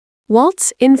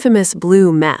Walt's infamous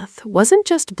blue meth wasn't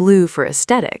just blue for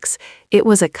aesthetics, it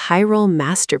was a chiral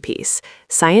masterpiece,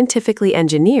 scientifically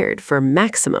engineered for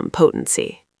maximum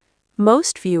potency.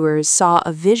 Most viewers saw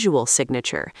a visual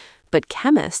signature, but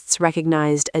chemists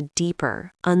recognized a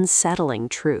deeper, unsettling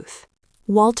truth.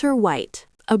 Walter White,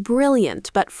 a brilliant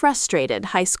but frustrated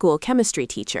high school chemistry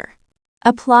teacher,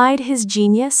 applied his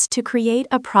genius to create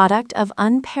a product of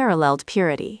unparalleled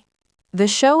purity. The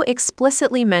show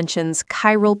explicitly mentions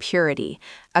chiral purity,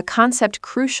 a concept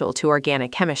crucial to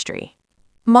organic chemistry.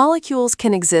 Molecules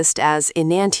can exist as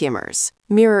enantiomers,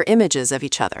 mirror images of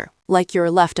each other, like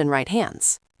your left and right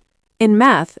hands. In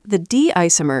meth, the D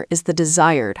isomer is the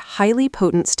desired, highly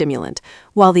potent stimulant,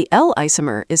 while the L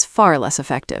isomer is far less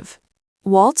effective.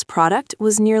 Walt's product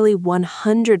was nearly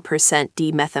 100%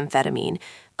 D-methamphetamine,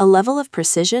 a level of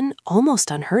precision almost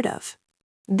unheard of.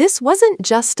 This wasn't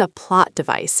just a plot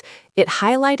device, it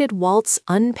highlighted Walt's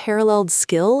unparalleled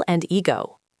skill and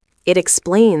ego. It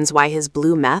explains why his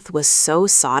blue meth was so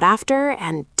sought after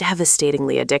and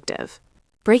devastatingly addictive.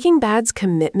 Breaking Bad's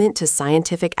commitment to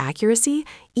scientific accuracy,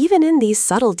 even in these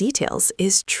subtle details,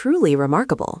 is truly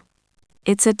remarkable.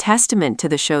 It's a testament to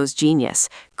the show's genius,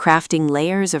 crafting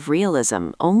layers of realism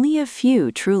only a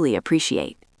few truly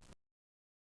appreciate.